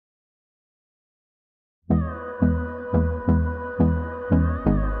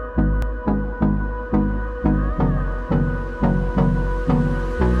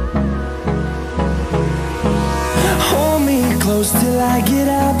close till I get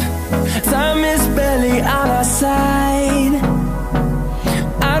up. Time is barely on our side.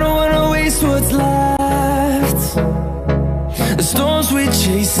 I don't wanna waste what's left. The storms we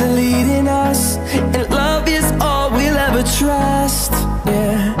chase are leading us, and love is all we'll ever trust.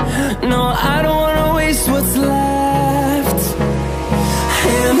 Yeah, no, I don't wanna waste what's left.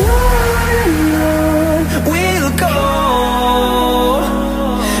 And on we'll go,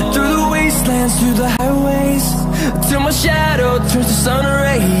 through the wastelands, through the highways, till my shadow turns to sun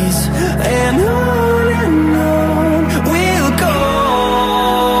rays. And on we'll go,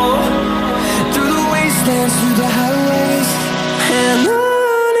 through the wastelands, through the highways, and on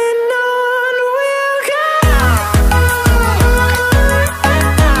we'll go.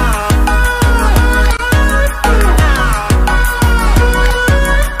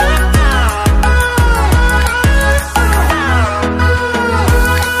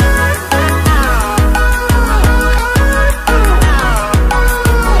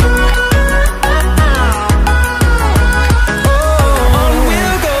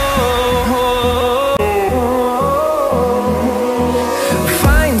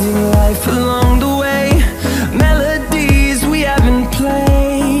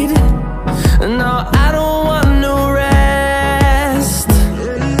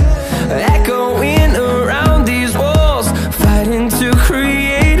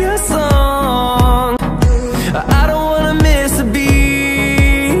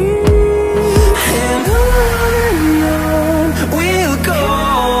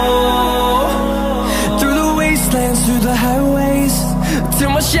 Through the highways,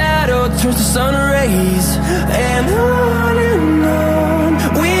 till my shadow turns to sun rays. And on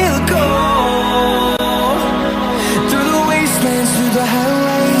we'll go, through the wastelands, through the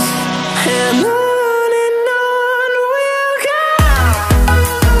highways, and on we'll go.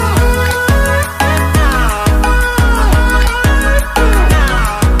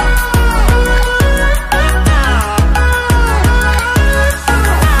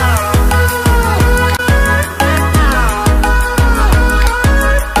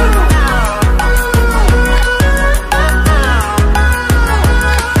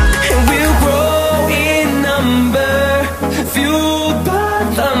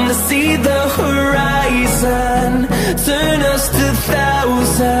 See the horizon, turn us to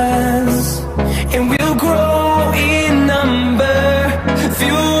thousands, and we'll grow in number,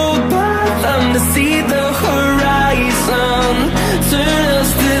 fueled by them. To see the horizon, turn us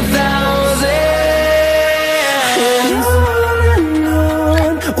to thousands, and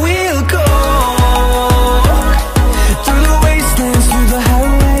on we'll go, through the wastelands, through the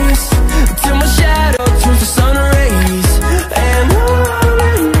highways, till my shadow turns to sun rays. And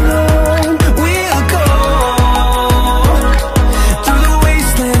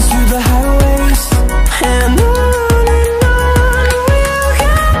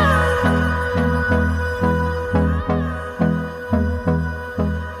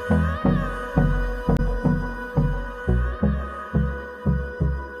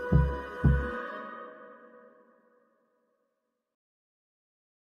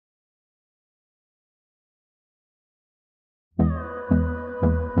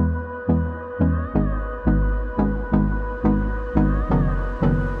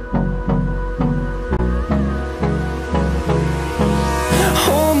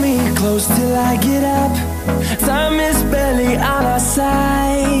close till I get up. Time is barely on our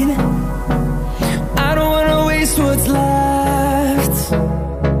side. I don't wanna waste what's left.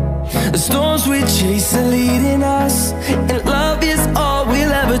 The storms we chase are leading us, and love is all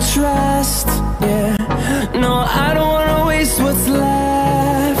we'll ever trust. Yeah, no, I don't wanna waste what's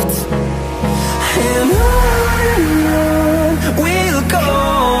left. And on we'll go,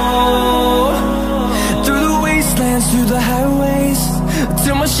 through the wastelands, through the highways,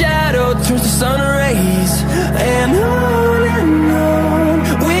 till my shadow turns to sun rays. And on